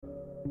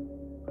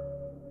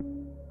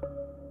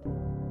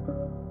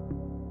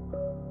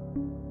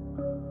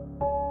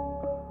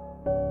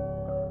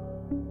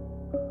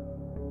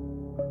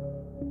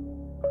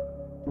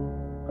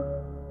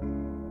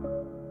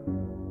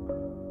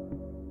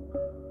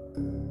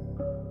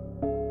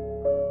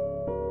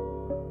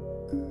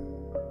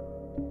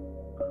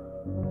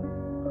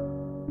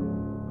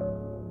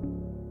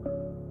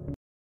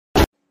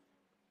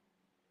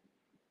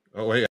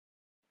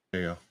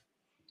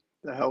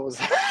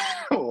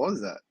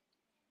was that?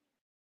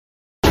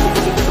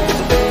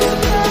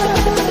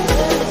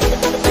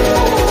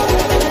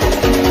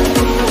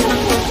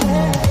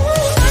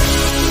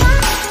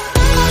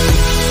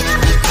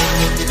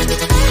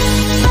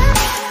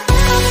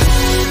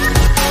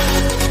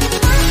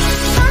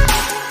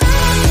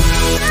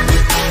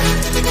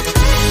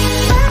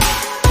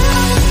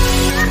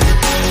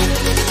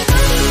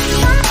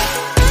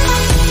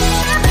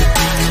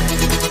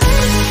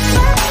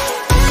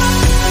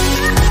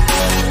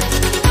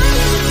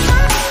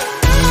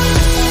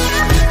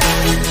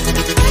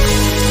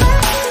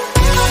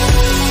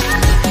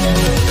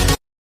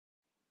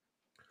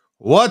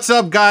 What's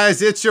up,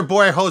 guys? It's your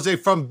boy Jose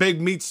from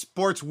Big Meat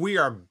Sports. We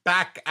are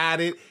back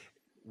at it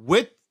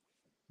with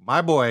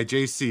my boy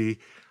JC.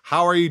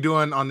 How are you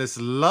doing on this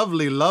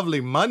lovely,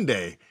 lovely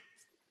Monday?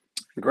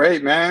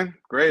 Great, man.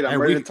 Great. I'm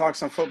And ready to talk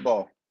some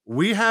football.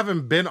 We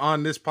haven't been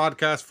on this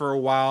podcast for a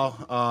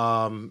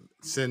while,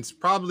 since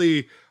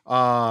probably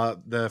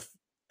the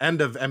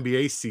end of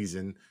NBA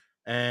season.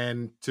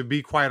 And to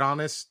be quite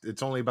honest,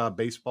 it's only about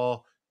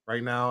baseball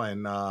right now,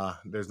 and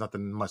there's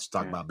nothing much to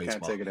talk about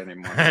baseball. Can't take it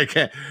anymore. I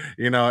can't,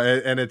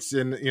 and it's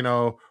in,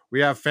 we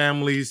have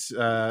families,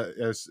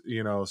 as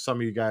some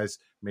of you guys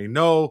may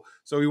know,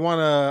 so we want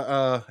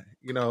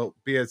to,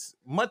 be as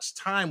much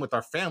time with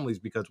our families,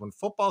 because when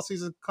football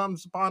season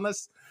comes upon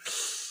us,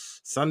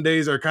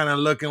 Sundays are kind of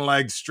looking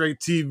like straight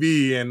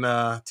TV and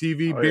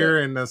beer,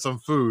 and some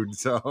food.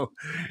 So,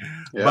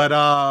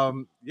 but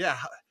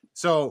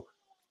so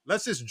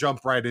let's just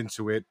jump right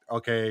into it.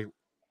 Okay.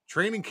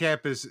 Training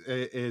camp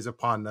is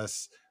upon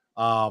us.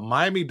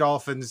 Miami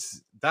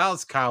Dolphins,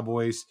 Dallas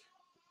Cowboys,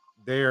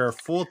 they're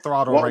full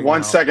throttle right now.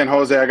 1 second,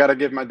 Jose. I got to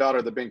give my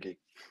daughter the binky.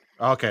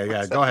 Okay,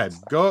 yeah, go ahead.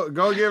 Go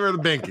give her the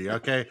binky,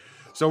 okay?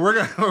 So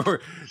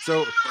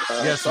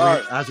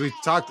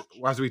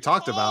as we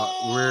talked about,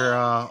 we're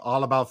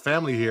all about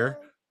family here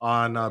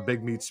on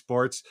Big Meat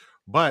Sports,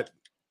 but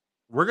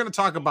we're going to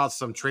talk about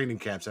some training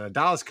camps, and the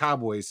Dallas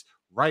Cowboys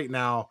right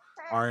now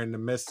are in the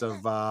midst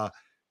of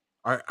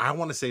I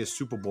want to say a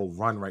Super Bowl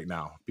run right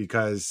now,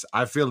 because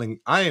I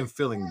am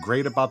feeling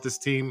great about this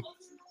team.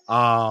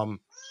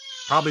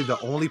 Probably the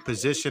only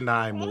position that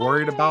I'm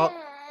worried about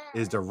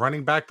is the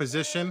running back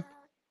position.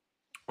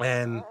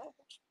 And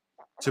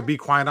to be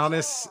quite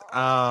honest,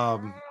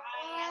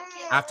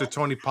 after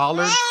Tony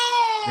Pollard,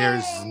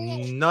 there's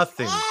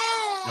nothing,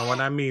 and when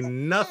I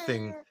mean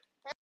nothing,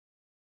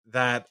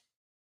 that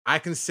I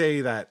can say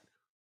that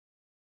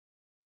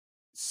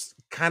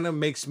kind of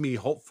makes me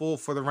hopeful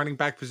for the running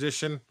back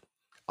position.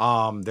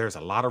 There's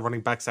a lot of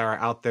running backs that are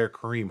out there.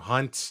 Kareem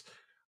Hunt,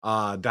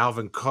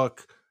 Dalvin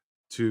Cook,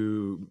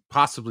 to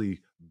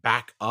possibly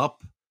back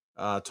up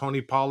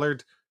Tony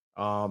Pollard.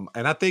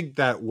 And I think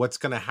that what's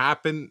going to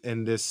happen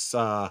in this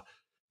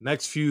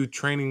next few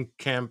training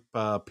camp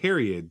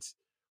periods,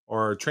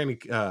 or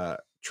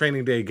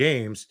training day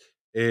games,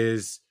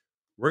 is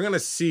we're going to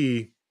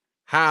see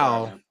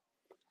how.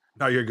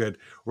 No, you're good.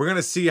 We're going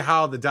to see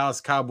how the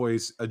Dallas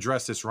Cowboys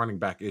address this running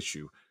back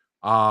issue.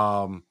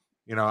 I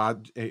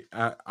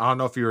don't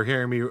know if you were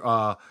hearing me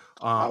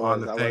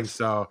on the thing.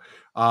 So,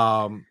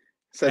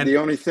 said the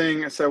only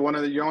thing. Said one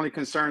of your only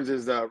concerns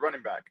is the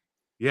running back.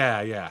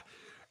 Yeah.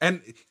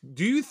 And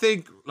do you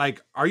think,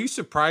 are you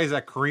surprised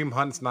that Kareem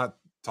Hunt's not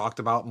talked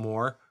about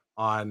more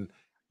on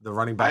the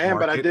running back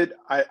market?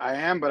 I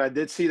am, but I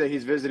did see that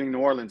he's visiting New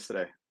Orleans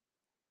today.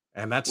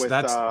 And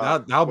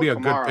that'll be a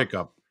good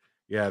pickup.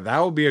 Yeah, that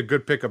will be a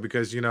good pickup,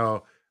 because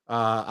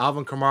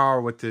Alvin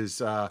Kamara, with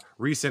his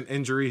recent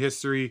injury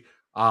history,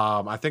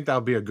 I think that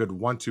would be a good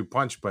 1-2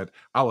 punch. But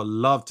I would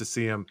love to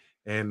see him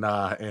in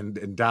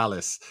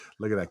Dallas.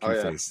 Look at that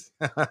cute face.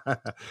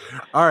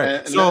 All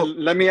right, so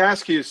let me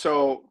ask you.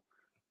 So,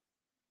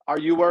 are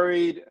you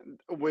worried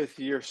with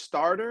your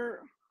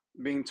starter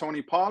being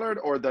Tony Pollard,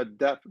 or the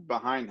depth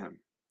behind him?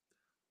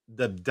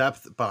 The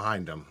depth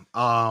behind him.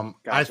 Gotcha.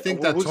 I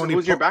think that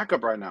who's your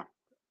backup right now?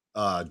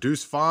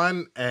 Deuce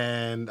Vaughn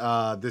and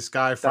this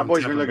guy from that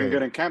boy's been looking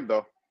good in camp,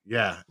 though.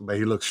 Yeah, but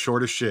he looks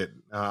short as shit.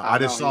 I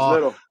just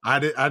saw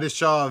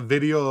a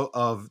video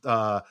of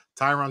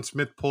Tyron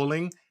Smith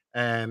pulling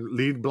and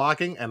lead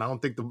blocking, and I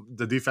don't think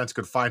the defense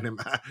could find him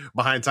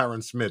behind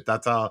Tyron Smith.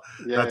 That's how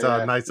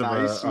nice of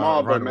a he's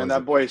small, but man,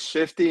 that boy is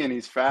shifty and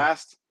he's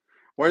fast.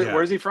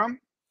 Where's he from?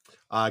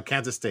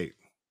 Kansas State.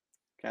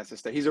 Kansas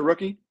State. He's a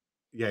rookie?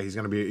 Yeah, he's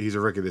a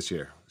rookie this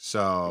year.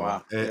 So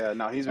wow.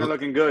 He's been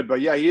looking good.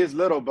 But yeah, he is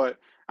little, but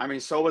I mean,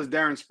 so was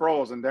Darren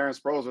Sproles, and Darren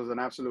Sproles was an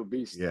absolute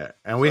beast. Yeah.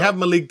 And we have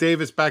Malik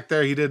Davis back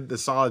there. He did a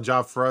solid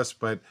job for us,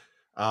 but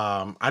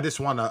I just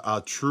want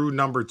a true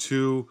number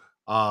two,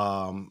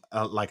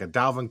 like a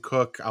Dalvin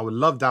Cook. I would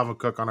love Dalvin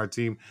Cook on our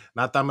team.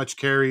 Not that much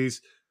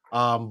carries,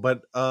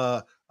 but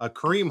a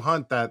Kareem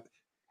Hunt that,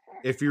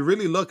 if you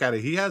really look at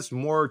it, he has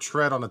more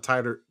tread on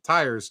the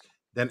tires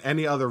than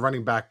any other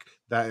running back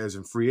that is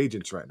in free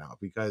agents right now,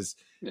 because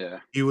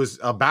he was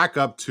a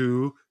backup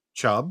to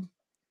Chubb,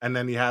 and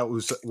then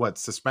was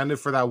suspended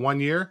for that 1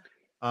 year.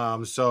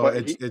 He's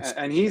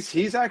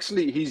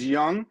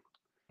young,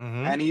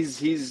 and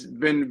he's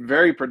been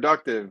very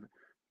productive.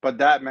 But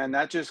that, man,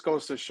 that just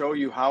goes to show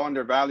you how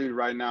undervalued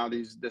right now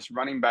this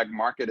running back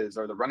market is,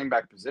 or the running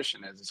back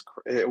position is,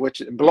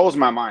 which blows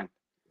my mind.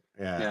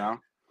 You Yeah. know,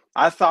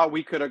 I thought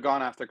we could have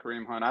gone after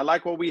Kareem Hunt. I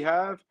like what we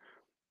have,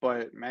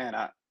 but man,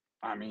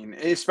 I mean,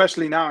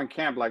 especially now in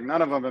camp, like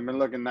none of them have been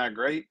looking that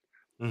great.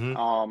 Hmm.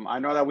 I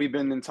know that we've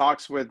been in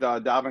talks with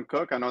Dalvin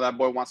Cook. I know that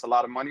boy wants a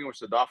lot of money, which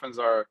the Dolphins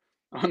are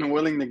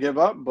unwilling to give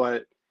up.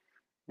 But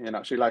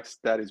she likes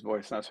Daddy's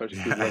voice. That's why she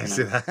Yeah, keeps I looking at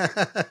see me.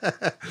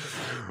 that.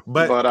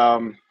 but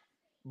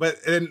But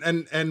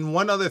and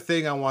one other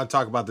thing I want to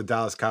talk about the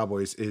Dallas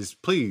Cowboys is,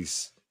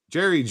 please,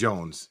 Jerry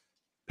Jones,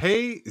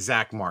 pay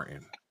Zach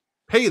Martin,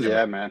 pay the man.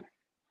 yeah, man,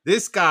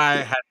 This guy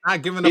has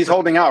not given up. he's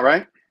holding out,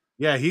 right?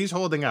 Yeah, he's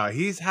holding out.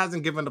 He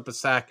hasn't given up a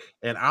sack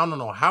in I don't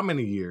know how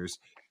many years.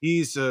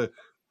 He's a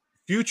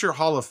future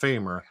Hall of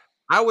Famer.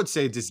 I would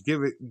say just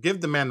give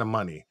the man the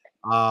money.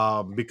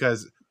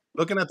 Because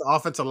looking at the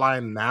offensive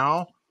line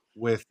now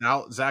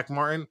without Zach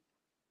Martin,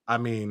 I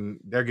mean,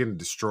 they're getting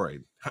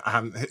destroyed.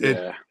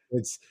 Yeah.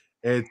 It's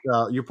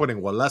you're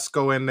putting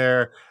Walesko in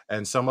there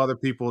and some other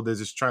people. They're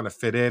just trying to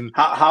fit in.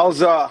 How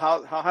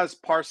has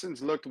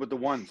Parsons looked with the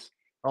ones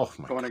Oh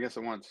my going god, against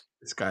the ones,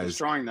 this guy is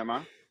destroying them,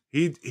 huh?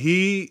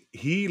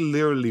 he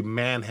literally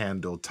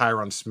manhandled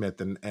Tyron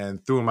Smith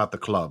and threw him out the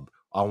club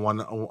on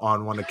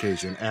one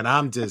occasion. And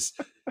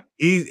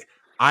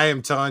I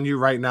am telling you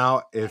right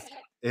now,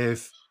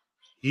 if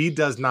he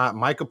does not,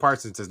 Micah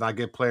Parsons does not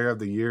get Player of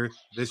the Year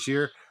this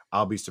year,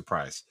 I'll be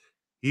surprised.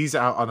 He's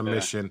out on a Yeah.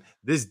 mission.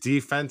 This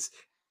defense,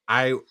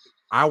 I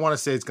want to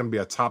say it's going to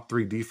be a top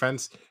 3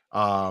 defense.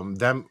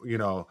 Them,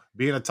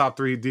 being a top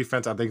 3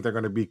 defense, I think they're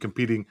going to be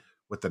competing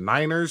with the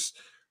Niners,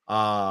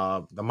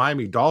 the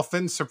Miami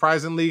Dolphins.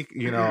 Surprisingly,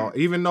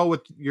 even though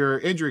with your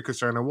injury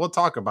concern, and we'll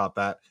talk about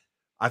that,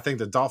 I think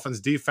the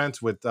Dolphins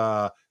defense with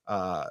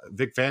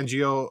Vic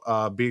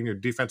Fangio being your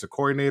defensive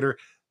coordinator,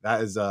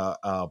 that is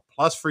a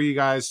plus for you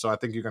guys. So I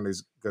think you're going to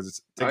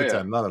take Oh it to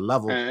yeah. another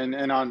level.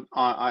 And on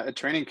a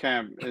training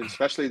camp,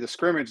 especially the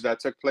scrimmage that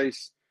took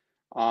place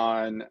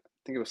on, I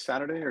think it was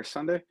Saturday or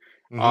Sunday.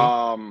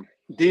 Mhm.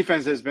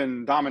 Defense has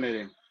been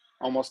dominating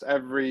almost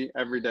every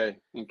day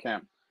in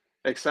camp,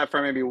 except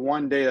for maybe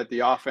one day that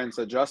the offense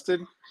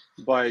adjusted.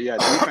 But yeah,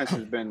 defense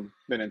has been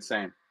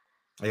insane.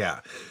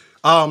 Yeah.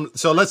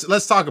 So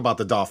let's talk about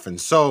the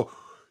Dolphins. So,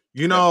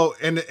 Yep.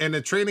 in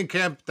the training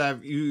camp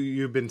that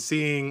you've been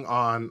seeing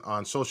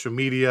on social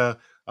media,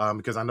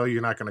 because I know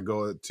you're not going to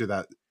go to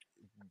that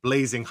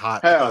blazing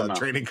hot Hell no.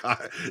 training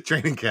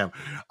camp.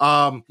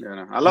 I love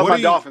What my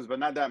do you Dolphins, but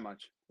not that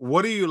much.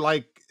 what do you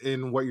like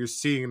in what you're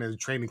seeing in the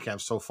training camp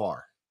so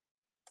far?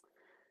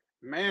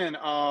 Man,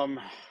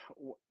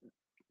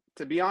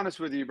 to be honest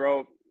with you,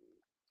 bro,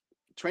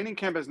 training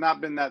camp has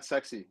not been that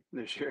sexy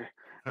this year.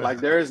 Like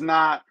there is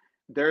not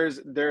there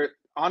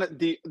on it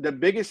the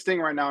biggest thing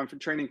right now in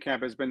training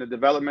camp has been the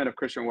development of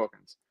Christian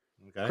Wilkins.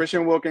 Okay.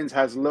 Christian Wilkins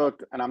has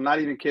looked, and I'm not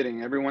even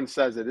kidding. Everyone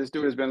says it. This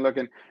dude has been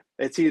looking.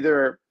 It's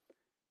either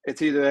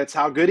that's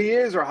how good he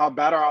is or how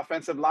bad our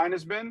offensive line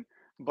has been.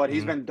 But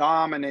he's Mhm. been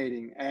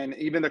dominating, and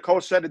even the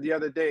coach said it the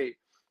other day.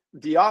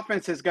 The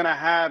offense is going to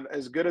have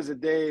as good as a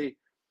day,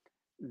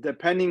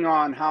 depending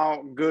on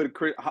how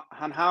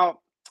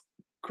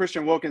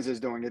Christian Wilkins is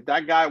doing. If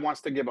that guy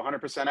wants to give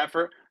 100%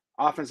 effort,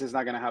 offense is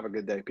not going to have a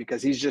good day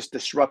because he's just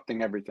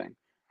disrupting everything,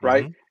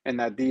 right? Mhm. In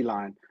that D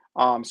line.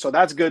 So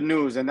that's good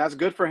news, and that's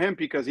good for him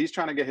because he's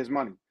trying to get his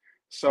money. Mhm.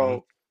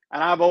 So,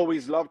 and I've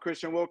always loved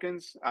Christian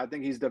Wilkins. I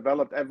think he's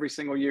developed every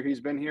single year he's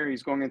been here.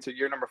 He's going into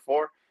year number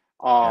 4.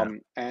 Yeah.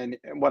 And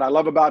what I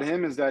love about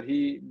him is that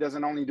he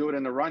doesn't only do it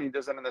in the run, he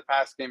does it in the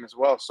pass game as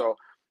well. So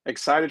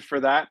excited for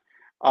that.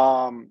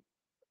 Um,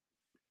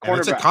 And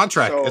it's a Cornerback.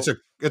 contract. So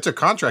It's a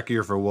contract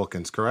year for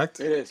Wilkins, correct?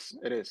 it is.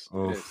 It is.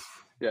 It is.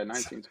 Oof. Yeah,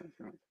 19,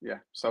 20. Yeah.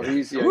 So Yeah.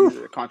 he's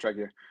Whew. a contract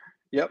year.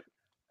 Yep.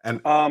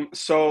 And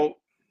So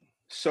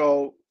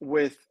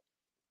with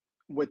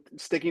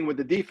sticking with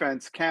the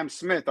defense, Cam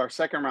Smith, our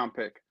second round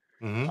pick,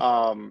 mhm.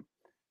 um,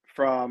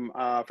 from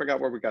I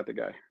forgot where we got the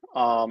guy.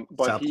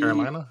 But South he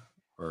Carolina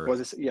or was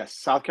this, yes,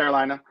 South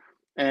Carolina.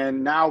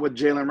 And now with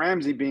Jalen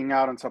Ramsey being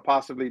out until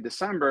possibly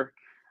December,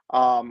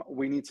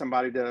 we need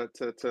somebody to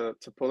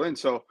pull in.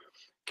 So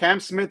Cam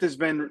Smith has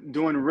been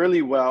doing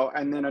really well,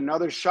 and then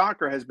another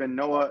shocker has been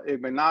Noah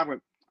Igbenogany.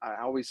 I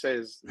always say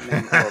his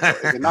name horrible.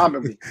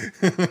 Igbenogany.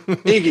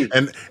 Iggy.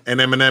 and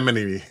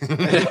Eminem.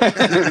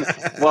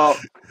 Well,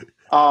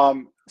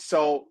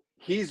 so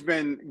he's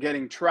been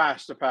getting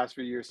trashed the past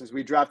few years since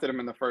we drafted him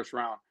in the first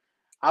round.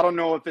 I don't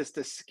know if it's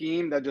the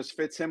scheme that just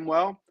fits him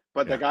well,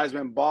 but the Yeah. guy's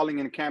been balling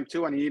in camp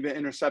too, and he even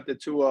intercepted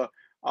Tua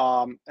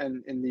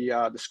in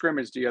the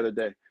scrimmage the other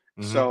day.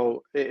 Mhm.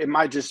 So it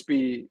might just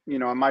be,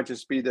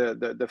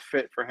 the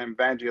fit for him,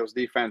 Vangio's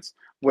defense,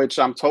 which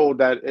I'm told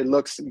that it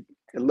looks.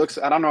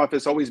 I don't know if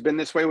it's always been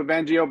this way with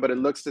Vangio, but it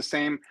looks the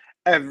same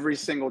every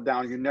single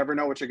down. You never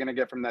know what you're going to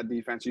get from that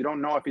defense. You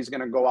don't know if he's going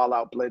to go all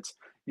out blitz.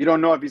 You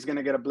don't know if he's going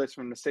to get a blitz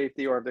from the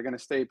safety or if they're going to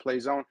stay play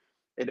zone.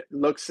 It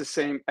looks the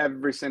same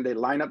every single. They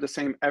line up the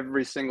same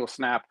every single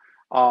snap,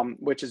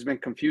 which has been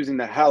confusing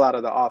the hell out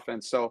of the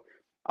offense. So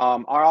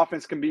Our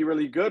offense can be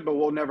really good, but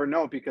we'll never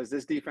know because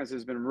this defense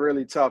has been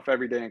really tough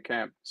every day in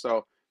camp.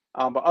 So,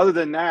 but other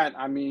than that,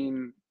 I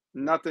mean,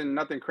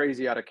 nothing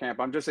crazy out of camp.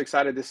 I'm just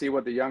excited to see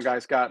what the young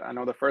guys got. I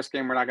know the first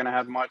game we're not going to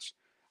have much,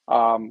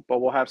 but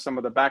we'll have some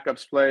of the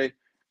backups play,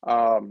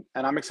 and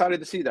I'm excited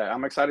to see that.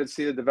 I'm excited to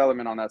see the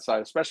development on that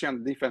side, especially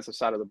on the defensive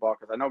side of the ball,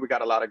 because I know we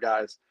got a lot of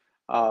guys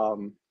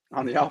on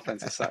the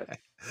offensive side.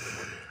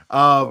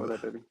 What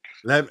was that,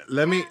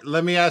 baby?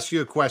 Let me ask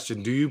you a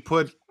question. Do you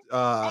put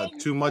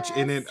too much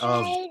in it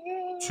of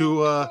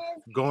Tua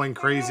going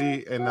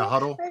crazy in the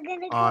huddle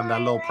on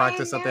that little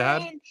practice that they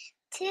had?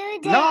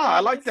 No, I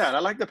like that. I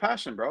like the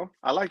passion, bro.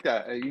 I like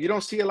that. You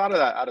don't see a lot of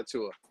that out of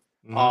Tua.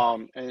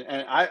 Mhm.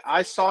 And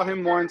I saw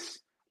him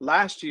once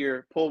last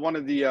year pull one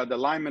of the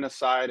linemen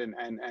aside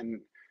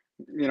and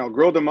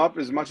grilled him up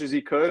as much as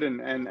he could,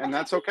 and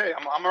that's okay.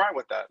 I'm all right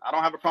with that. I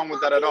don't have a problem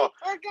with that at all.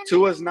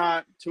 Tua's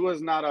not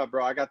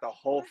bro. I got the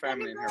whole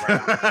family in here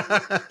right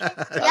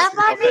now. Yeah,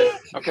 Bobby.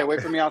 Okay,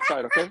 wait for me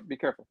outside. Okay, be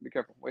careful.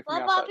 Wait for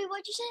me What, outside. Bobby?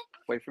 What'd you say?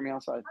 Wait for me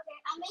outside. Okay,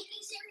 I'm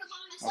making cereal by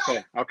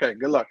myself. Okay.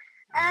 Good luck.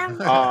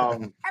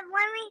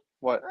 Mommy,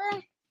 What?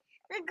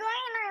 we're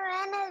going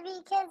around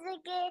because we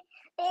get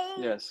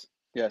Yes.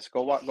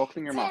 Go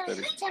clean your mouth,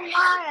 baby.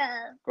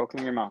 tomorrow. Go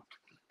clean your mouth.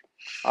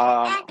 Come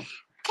on.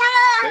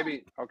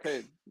 Baby.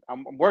 Okay,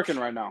 I'm working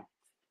right now.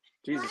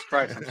 Jesus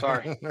Christ, I'm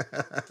sorry.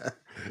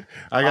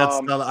 I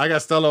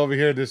got Stella over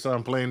here. This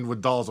playing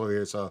with dolls over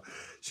here. So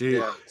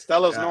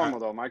Stella's normal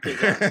though. My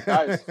kids aren't.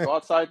 Guys, go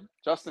outside.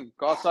 Justin,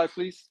 go outside,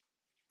 please.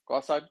 Go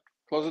outside.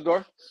 Close the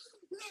door.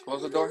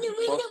 Close the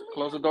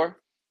door.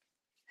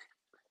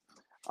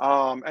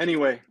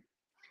 Anyway,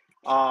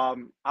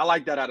 I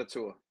like that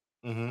attitude.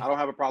 Mhm. I don't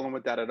have a problem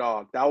with that at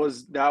all. That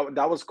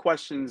was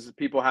questions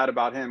people had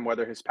about him,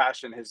 whether his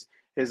passion,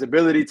 his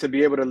ability to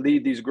be able to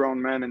lead these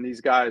grown men and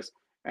these guys,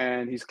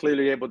 and he's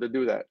clearly able to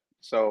do that.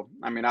 So,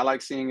 I mean, I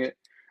like seeing it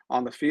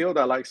on the field.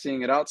 I like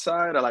seeing it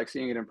outside. I like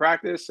seeing it in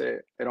practice.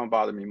 It don't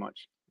bother me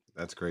much.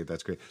 That's great.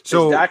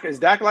 So is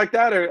Dak like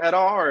that at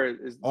all, or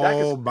is Dak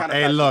is kind of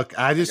hey, passionate? look,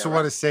 I just Okay,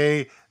 want right. to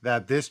say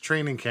that this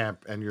training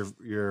camp and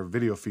your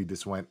video feed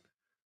just went.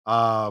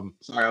 Sorry,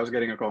 I was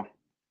getting a call.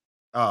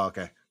 Oh,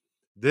 okay.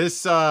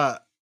 This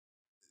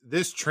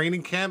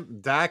training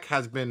camp, Dak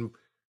has been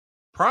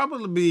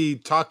probably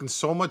talking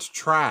so much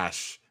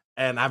trash,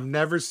 and I've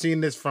never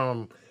seen this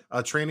from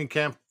a training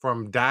camp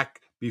from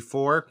Dak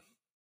before.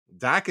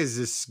 Dak is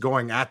just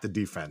going at the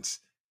defense.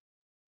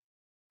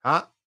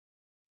 Huh?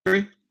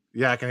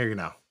 Yeah, I can hear you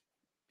now.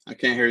 I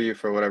can't hear you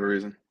for whatever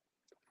reason.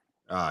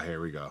 Here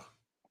we go.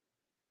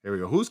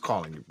 Who's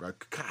calling you, bro?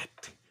 God.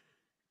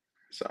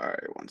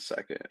 Sorry, 1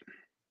 second.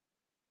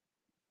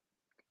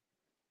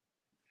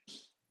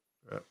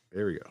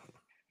 Here we go.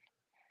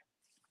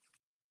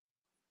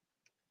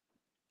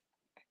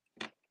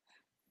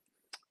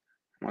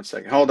 One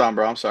second. Hold on,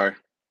 bro. I'm sorry.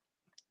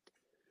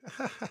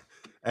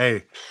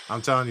 Hey,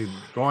 I'm telling you,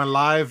 going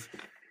live,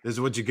 this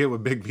is what you get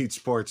with Big Meat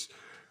Sports.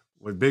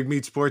 With Big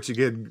Meat Sports, you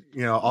get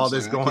all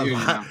this going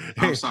live.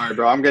 I'm sorry,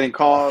 bro. I'm getting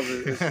calls.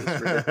 It's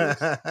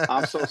ridiculous.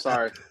 I'm so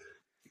sorry.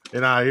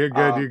 You're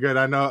good. You're good.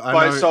 I know.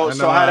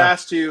 So I had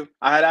asked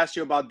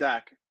you about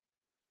Dak.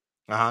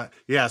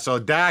 Yeah. So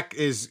Dak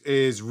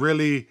is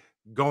really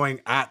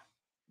going at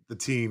the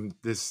team,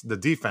 the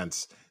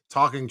defense,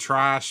 talking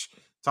trash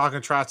to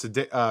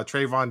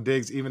Trayvon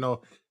Diggs, even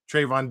though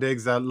Trayvon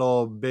Diggs, that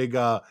little big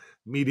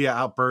media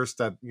outburst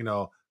that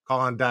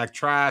calling Dak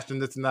trash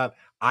and this and that.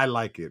 I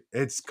like it.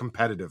 It's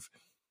competitive.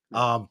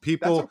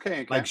 People That's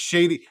okay, like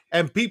Shady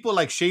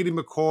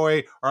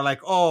McCoy are like,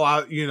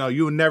 oh, you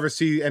will never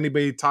see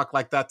anybody talk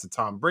like that to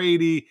Tom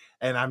Brady,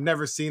 and I've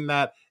never seen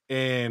that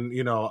in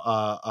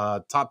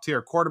a top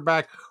tier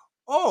quarterback.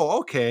 Oh,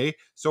 okay.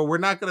 So we're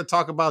not going to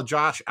talk about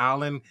Josh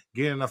Allen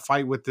getting in a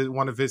fight with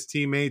one of his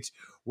teammates.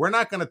 We're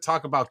not going to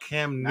talk about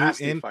Cam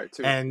Newton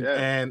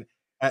and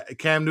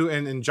Cam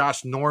Newton and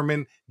Josh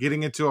Norman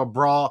getting into a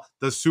brawl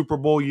the Super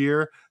Bowl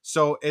year.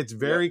 So it's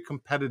very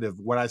competitive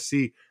what I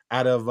see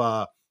out of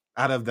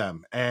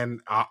them,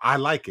 and I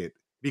like it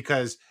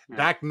because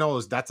Dak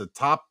knows that's a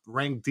top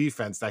ranked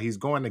defense that he's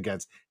going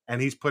against,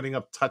 and he's putting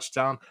up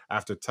touchdown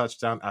after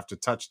touchdown after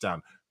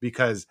touchdown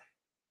because.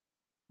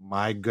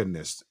 My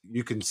goodness,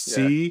 you can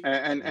see,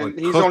 and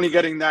he's only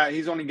getting that.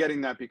 He's only getting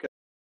that because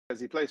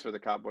he plays for the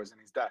Cowboys and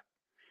he's Dak.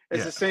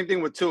 It's the same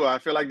thing with Tua. I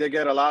feel like they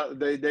get a lot.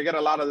 They get a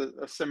lot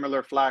of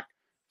similar flack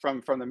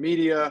from the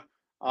media.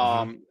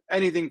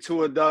 Anything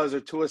Tua does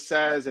or Tua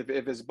says,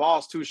 if his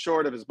ball's too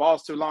short, if his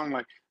ball's too long,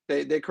 like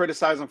they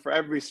criticize him for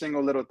every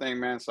single little thing,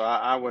 man. So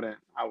I wouldn't.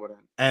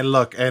 And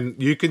look,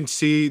 and you can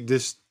see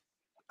this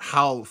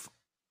how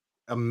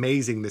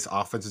amazing this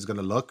offense is going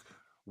to look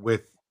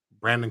with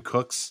Brandon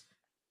Cooks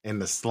in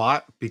the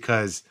slot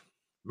because,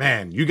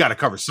 man, you got to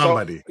cover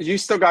somebody. So you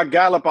still got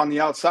Gallup on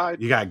the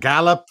outside. You got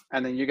Gallup,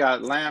 and then you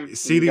got Lamb,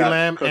 CeeDee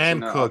Lamb,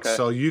 and Cooks. Okay.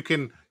 So you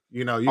can,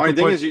 Only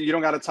thing is you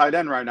don't got a tight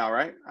end right now,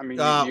 right? I mean,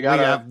 you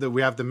got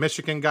we have the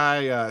Michigan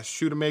guy,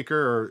 Shootamaker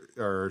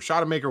or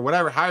Shotamaker,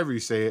 whatever, however you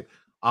say it.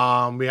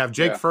 We have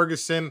Jake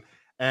Ferguson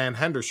and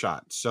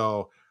Hendershot.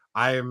 So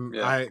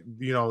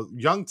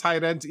Young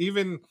tight ends,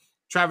 even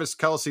Travis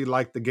Kelce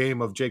liked the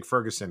game of Jake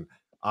Ferguson.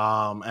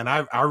 And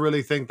I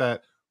really think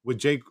that with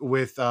Jake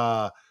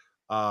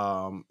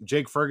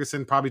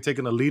Ferguson probably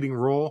taking a leading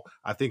role,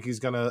 I think he's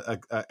gonna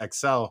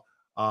excel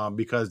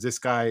because this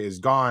guy is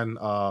gone.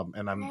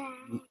 And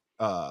I'm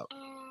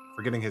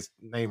forgetting his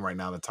name right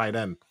now, the tight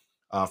end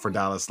for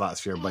Dallas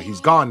last year, but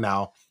he's gone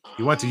now.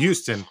 He went to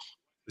Houston.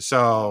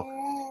 So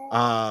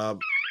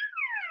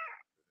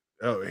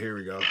here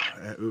we go.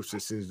 Oops,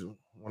 this is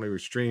one of your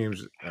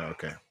streams.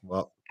 Okay,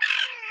 well,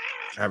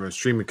 having a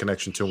streaming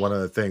connection to one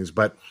of the things,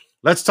 but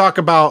let's talk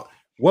about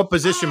what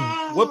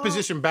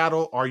position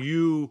battle are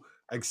you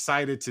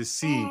excited to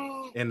see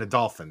in the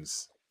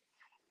Dolphins?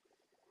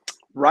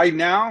 Right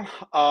now,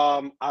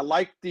 I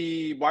like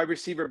the wide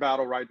receiver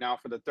battle right now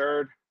for the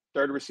third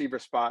receiver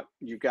spot.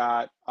 You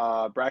got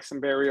Braxton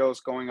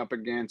Berrios going up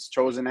against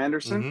Chosen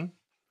Anderson. Mm-hmm.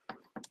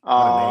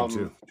 What a name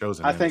too,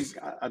 Chosen Anderson.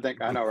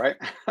 I know, right?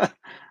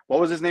 What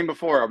was his name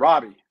before?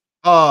 Robbie.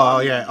 Oh,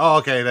 Robbie. Yeah. Oh,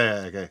 okay.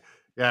 Okay.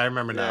 Yeah, I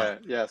remember now.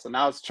 Yeah. So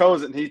now it's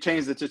Chosen. He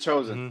changed it to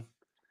Chosen.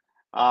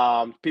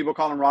 Mm-hmm. People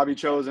call him Robbie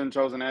Chosen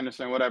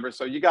Anderson, whatever.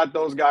 So you got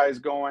those guys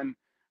going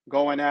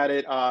at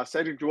it.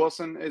 Cedric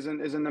Wilson is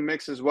in the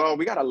mix as well.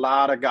 We got a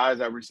lot of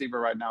guys at receiver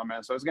right now,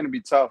 man. So it's going to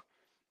be tough.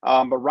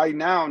 But right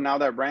now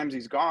that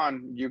Ramsey's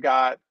gone, you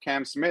got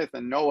Cam Smith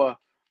and Noah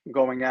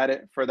going at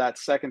it for that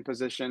second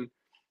position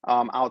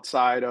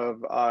outside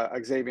of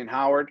Xavier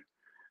Howard.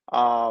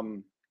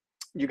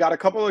 You got a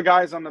couple of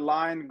guys on the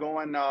line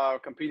going,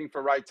 competing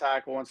for right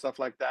tackle and stuff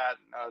like that.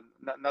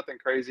 Nothing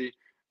crazy.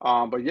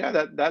 But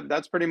yeah,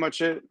 that's pretty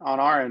much it on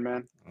our end,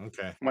 man.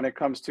 Okay. When it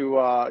comes to,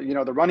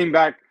 the running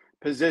back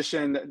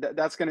position,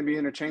 that's going to be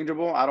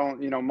interchangeable. I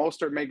don't,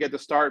 Mostert may get the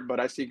start, but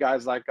I see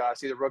guys like, I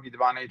see the rookie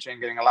Devon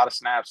Achane getting a lot of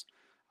snaps.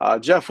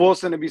 Jeff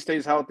Wilson, if he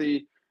stays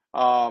healthy,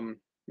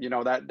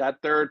 that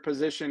third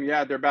position,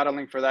 yeah, they're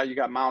battling for that. You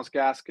got Myles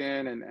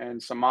Gaskin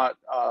and Samad,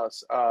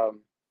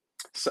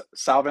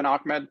 Salvin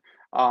Ahmed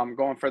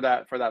going for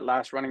that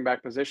last running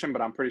back position,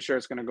 but I'm pretty sure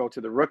it's going to go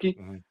to the rookie,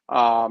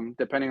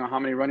 depending on how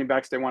many running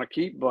backs they want to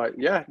keep. But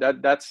yeah,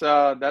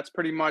 that's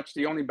pretty much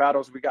the only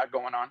battles we got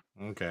going on.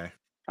 Okay.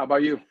 How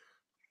about you?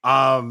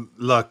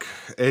 Look,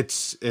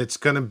 it's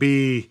going to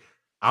be,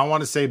 I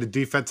want to say the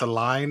defensive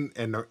line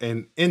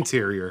and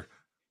interior,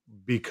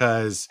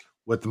 because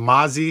with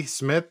Mozzie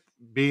Smith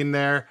being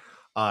there,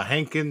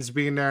 Hankins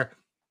being there,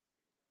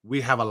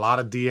 we have a lot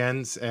of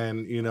DNs,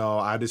 and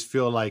I just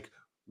feel like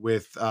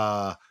with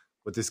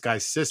this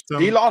guy's system,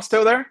 D-Law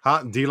still there?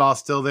 D-Law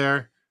still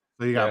there.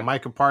 So you got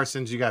Micah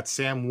Parsons, you got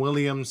Sam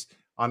Williams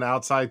on the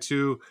outside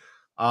too.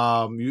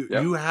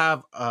 You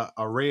have an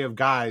array of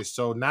guys.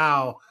 So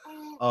now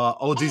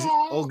Osi,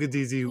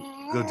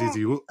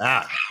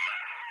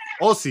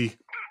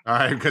 all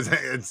right, because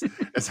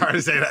it's hard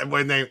to say that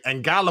one name,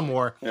 and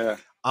Gallimore. Yeah.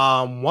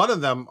 One of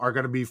them are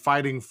going to be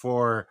fighting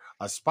for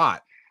a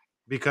spot,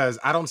 because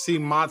I don't see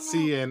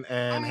Motzi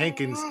and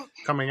Hankins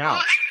coming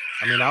out.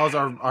 I mean, that was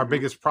our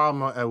biggest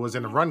problem. It was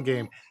in the run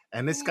game,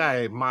 and this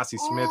guy Motzi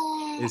Smith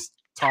is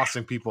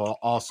tossing people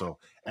also,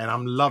 and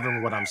I'm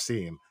loving what I'm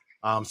seeing.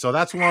 So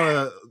that's one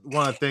of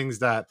the things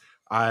that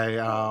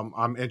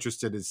I'm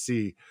interested to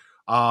see.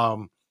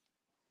 But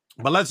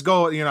let's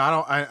go.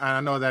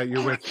 I know that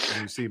you're with.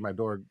 You see my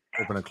door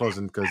open and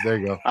closing, because there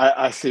you go.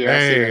 I see.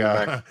 There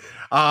you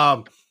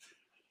go.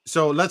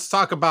 So let's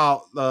talk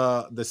about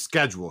the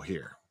schedule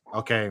here.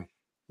 Okay.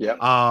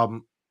 Yeah.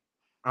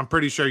 I'm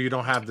pretty sure you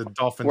don't have the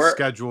Dolphins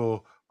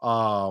schedule.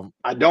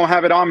 I don't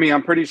have it on me.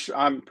 I'm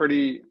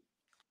pretty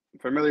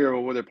familiar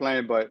with what they're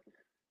playing, but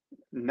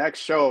next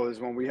show is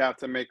when we have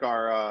to make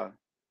our.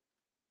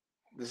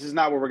 This is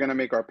not where we're gonna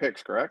make our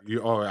picks, correct?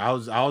 I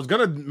was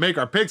gonna make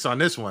our picks on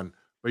this one,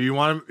 but you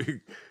want to.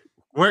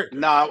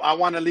 No, I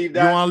want to leave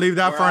that. You want to leave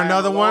that for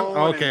another one?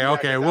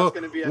 Okay.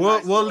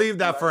 We'll leave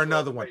that for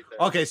another one.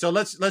 Okay, so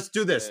let's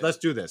do this. Yeah. Let's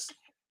do this.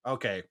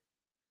 Okay.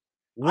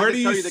 Where do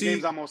you see the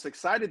games I'm most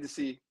excited to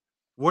see?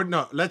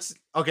 Let's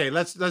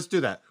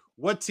do that.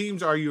 What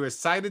teams are you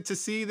excited to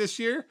see this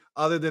year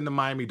other than the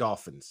Miami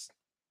Dolphins?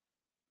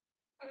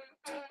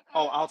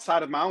 Oh,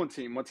 outside of my own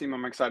team, what team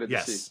I'm excited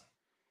to see?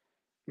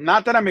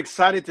 Not that I'm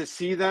excited to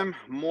see them,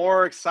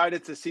 more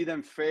excited to see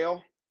them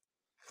fail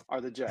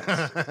are the Jets.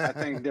 I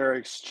think they're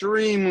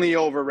extremely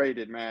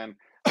overrated, man.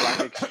 Like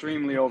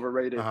extremely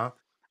overrated.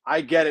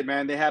 I get it,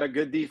 man. They had a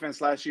good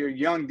defense last year,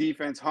 young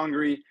defense,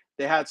 hungry.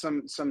 They had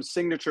some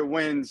signature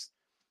wins,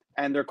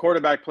 and their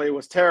quarterback play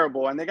was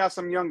terrible. And they got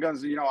some young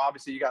guns.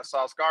 Obviously you got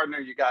Sauce Gardner,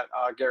 you got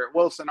Garrett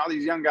Wilson, all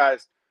these young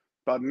guys.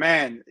 But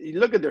man, you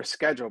look at their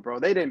schedule, bro.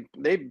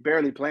 They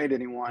barely played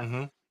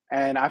anyone.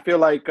 And I feel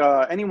like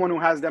anyone who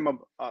has them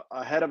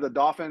ahead of the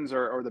Dolphins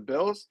or the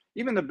Bills,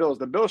 even the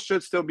Bills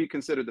should still be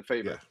considered the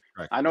favorite.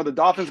 Yeah, right. I know the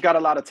Dolphins got a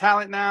lot of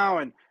talent now,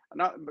 and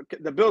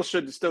the Bills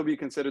should still be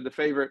considered the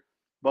favorite.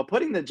 But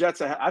putting the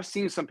Jets ahead, I've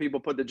seen some people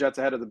put the Jets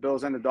ahead of the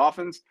Bills and the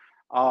Dolphins,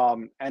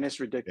 and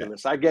it's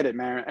ridiculous. Yeah. I get it,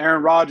 man.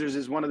 Aaron Rodgers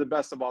is one of the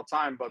best of all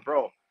time, but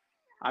bro,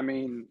 I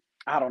mean,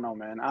 I don't know,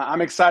 man.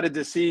 I'm excited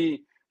to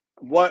see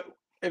what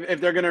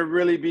if they're gonna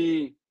really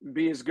be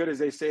as good as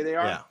they say they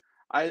are. Yeah.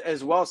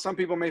 As well, some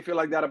people may feel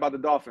like that about the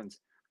Dolphins,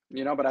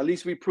 but at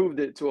least we proved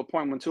it to a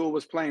point when Tua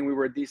was playing, we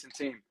were a decent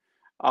team.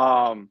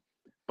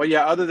 But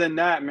yeah, other than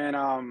that, man,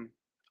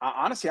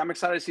 honestly, I'm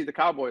excited to see the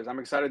Cowboys. I'm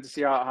excited to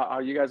see how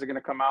you guys are going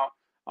to come out.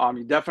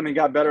 You definitely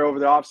got better over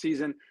the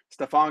offseason.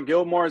 Stephon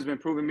Gilmore has been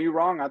proving me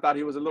wrong. I thought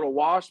he was a little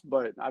washed,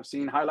 but I've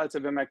seen highlights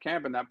of him at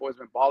camp, and that boy's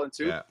been balling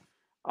too.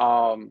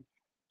 Yeah.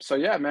 So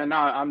yeah, man, no,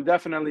 I'm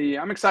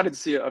excited to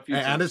see a few.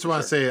 And I just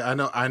want to say,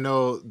 I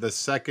know the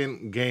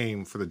second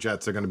game for the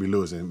Jets are going to be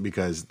losing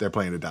because they're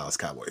playing the Dallas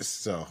Cowboys.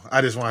 So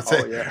I just want to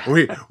say,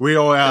 we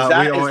all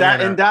is that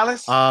in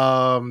Dallas?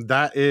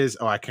 That is.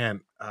 Oh, I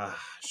can't.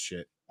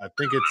 Shit. I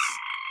think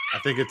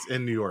it's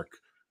in New York.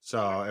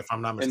 So if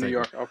I'm not mistaken, in New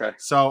York. Okay.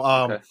 So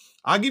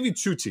I'll give you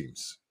two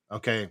teams.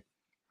 Okay.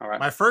 All right.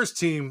 My first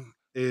team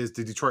is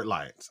the Detroit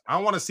Lions. I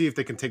want to see if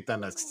they can take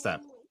that next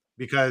step.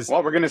 Because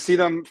we're gonna see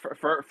them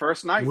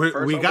first night.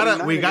 We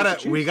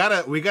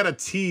gotta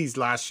tease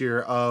last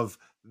year of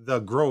the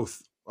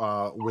growth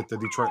with the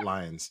Detroit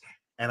Lions,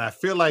 and I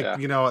feel like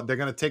they're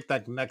gonna take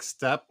that next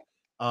step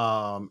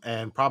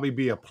and probably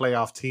be a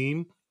playoff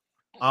team.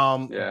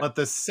 But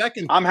the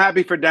second, I'm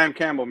happy for Dan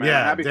Campbell, man. Yeah,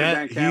 I'm happy for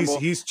Dan Campbell.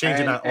 He's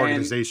changing that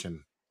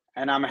organization,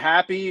 and I'm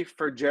happy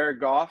for Jared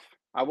Goff.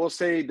 I will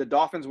say the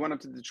Dolphins went up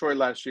to Detroit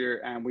last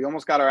year, and we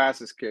almost got our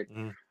asses kicked.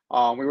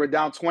 Mm-hmm. We were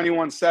down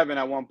 21-7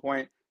 at one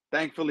point.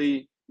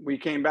 Thankfully, we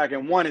came back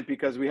and won it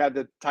because we had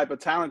the type of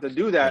talent to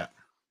do that,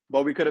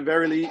 but we could have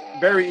very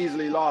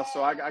easily lost.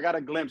 So I got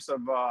a glimpse of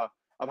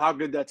how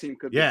good that team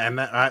could be. Yeah,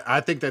 and I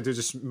think that they're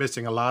just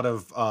missing a lot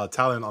of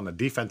talent on the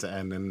defensive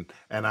end,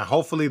 and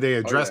hopefully they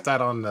address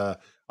that on the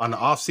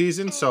off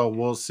season. So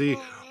we'll see.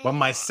 But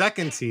my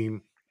second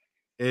team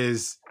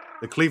is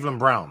the Cleveland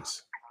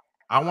Browns.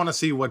 I want to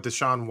see what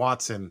Deshaun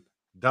Watson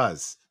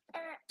does.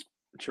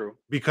 True.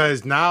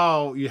 Because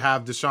now you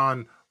have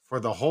Deshaun for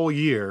the whole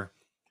year.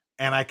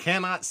 And I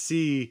cannot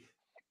see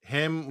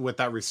him with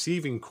that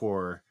receiving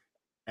core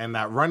and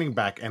that running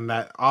back and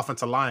that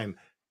offensive line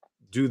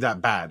do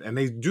that bad. And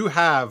they do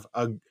have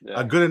a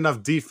good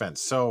enough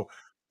defense. So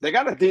they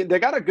got a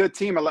good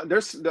team.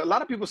 There's a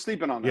lot of people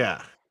sleeping on them.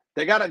 Yeah,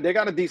 they got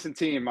a decent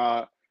team.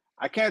 I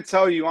can't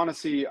tell you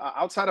honestly,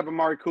 outside of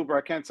Amari Cooper,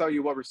 I can't tell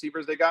you what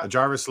receivers they got.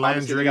 Jarvis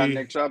Landry. They got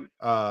Nick Chubb.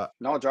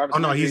 No, Jarvis. Oh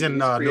no, he's in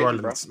New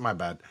Orleans. Bro. My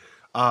bad.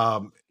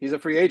 He's a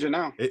free agent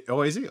now.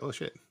 Is he? Oh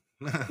shit.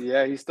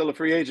 Yeah, he's still a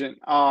free agent.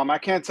 I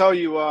can't tell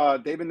you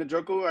David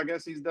Njoku, I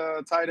guess he's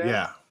the tight end.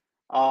 Yeah.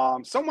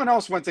 Someone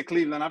else went to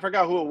Cleveland. I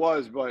forgot who it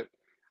was, but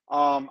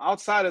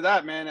outside of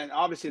that, man, and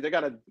obviously they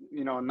got a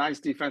nice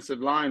defensive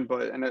line,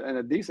 but and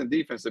a decent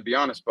defense to be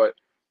honest. But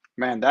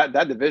man,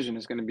 that division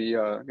is going to be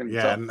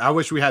tough. And I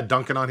wish we had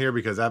Duncan on here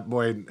because that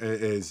boy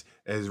is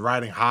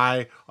riding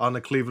high on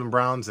the Cleveland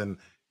Browns, and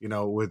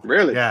with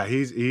really,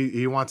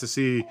 he wants to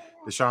see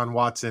Deshaun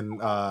Watson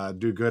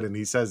do good, and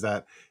he says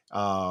that.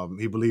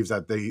 He believes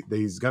that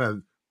he's going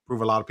to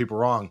prove a lot of people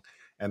wrong,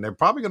 and they're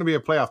probably going to be a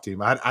playoff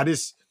team.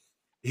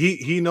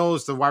 He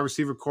knows the wide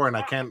receiver core, and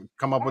I can't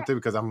come up with it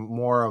because I'm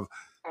more of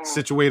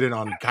situated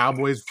on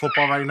Cowboys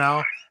football right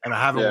now, and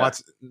I haven't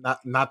watched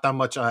not that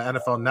much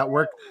NFL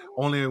Network,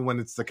 only when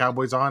it's the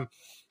Cowboys on.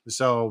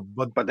 So,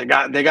 but they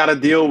got to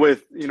deal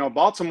with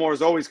Baltimore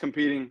is always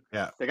competing.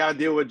 Yeah, they got to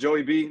deal with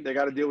Joey B. They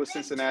got to deal with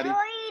Cincinnati.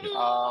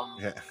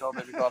 Go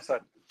maybe go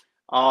outside.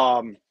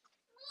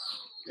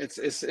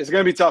 It's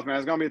going to be tough, man.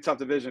 It's going to be a tough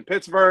division.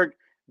 Pittsburgh,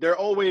 they're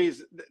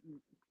always,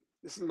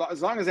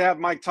 as long as they have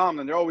Mike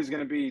Tomlin, they're always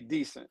going to be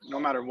decent, no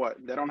matter what.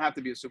 They don't have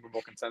to be a Super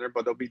Bowl contender,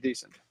 but they'll be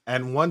decent.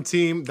 And one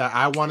team that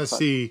I want to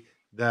see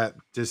that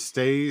just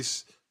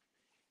stays,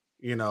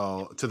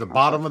 to the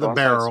bottom of the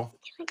barrel.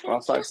 Go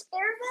outside.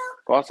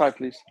 Go outside,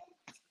 please.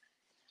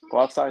 Go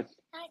outside.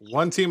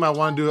 One team I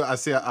want to do, I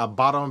see a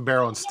bottom of the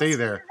barrel and stay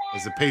there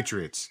is the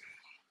Patriots.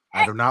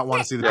 I do not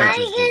want to see the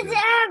Patriots do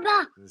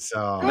that.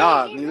 So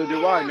neither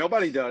do I.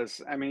 Nobody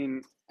does. I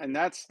mean, and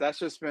that's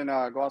just been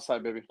go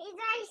outside, baby.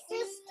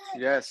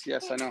 Yes,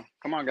 I know.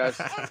 Come on, guys.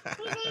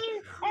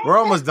 We're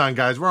almost done,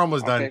 guys. We're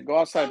almost done. Okay, go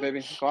outside,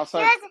 baby. Go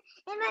outside.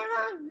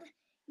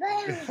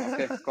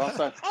 Okay, go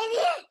outside.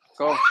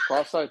 Go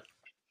outside.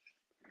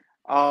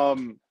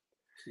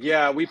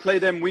 Yeah, we play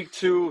them week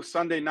 2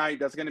 Sunday night.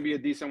 That's going to be a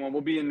decent one.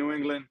 We'll be in New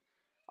England.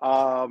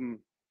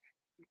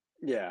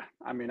 Yeah,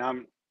 I mean,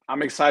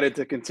 I'm excited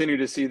to continue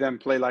to see them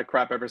play like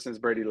crap ever since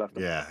Brady left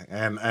them. Yeah,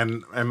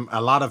 and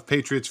a lot of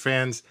Patriots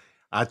fans,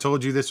 I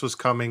told you this was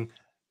coming,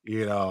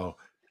 and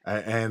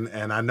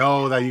I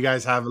know that you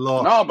guys have a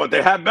little. No, but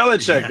they had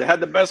Belichick. Yeah. They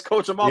had the best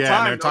coach of all time. Yeah,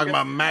 and they're talking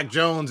about Mac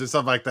Jones and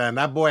stuff like that. And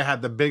that boy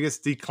had the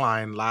biggest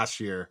decline last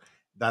year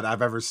that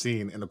I've ever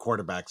seen in a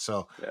quarterback.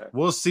 So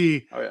we'll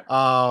see. Oh,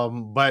 yeah.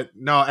 But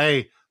no,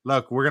 hey,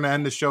 look, we're gonna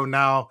end the show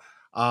now.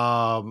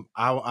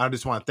 I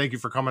just want to thank you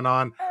for coming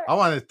on. I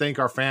want to thank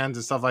our fans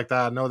and stuff like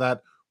that. I know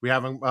that we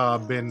haven't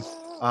been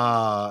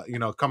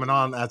coming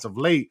on as of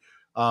late,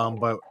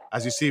 but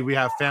as you see, we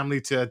have family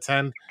to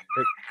attend.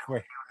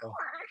 Wait. You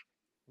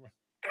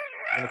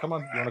want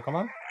to come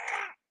on?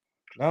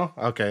 No?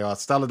 Okay.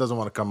 Stella doesn't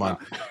want to come on.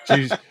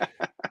 She's.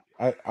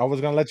 I was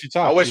gonna let you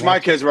talk. I wish my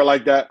kids were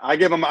like that. I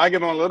give them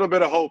a little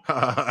bit of hope,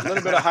 a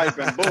little bit of hype,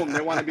 and boom,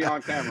 they want to be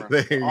on camera.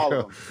 There you all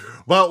go.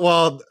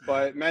 of them.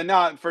 But man,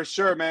 not for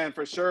sure, man,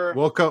 for sure.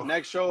 We'll come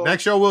next show.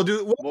 We'll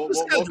do. We'll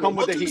come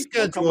with the heat.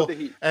 We'll come with the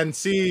heat and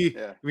see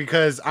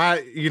because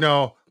I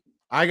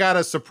got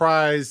a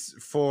surprise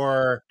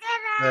for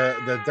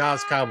the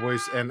Dallas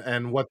Cowboys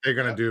and what they're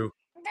gonna do,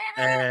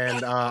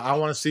 and I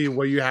want to see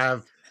what you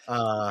have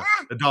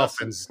the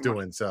Dolphins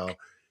doing. So.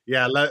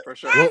 Yeah, for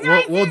sure.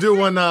 We'll do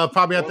one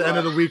probably at the end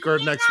of the week or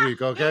next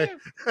week, okay?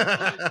 All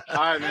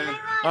right, man.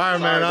 All right,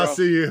 man. I'll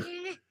see you.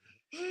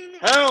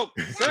 Help!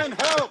 Send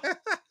help!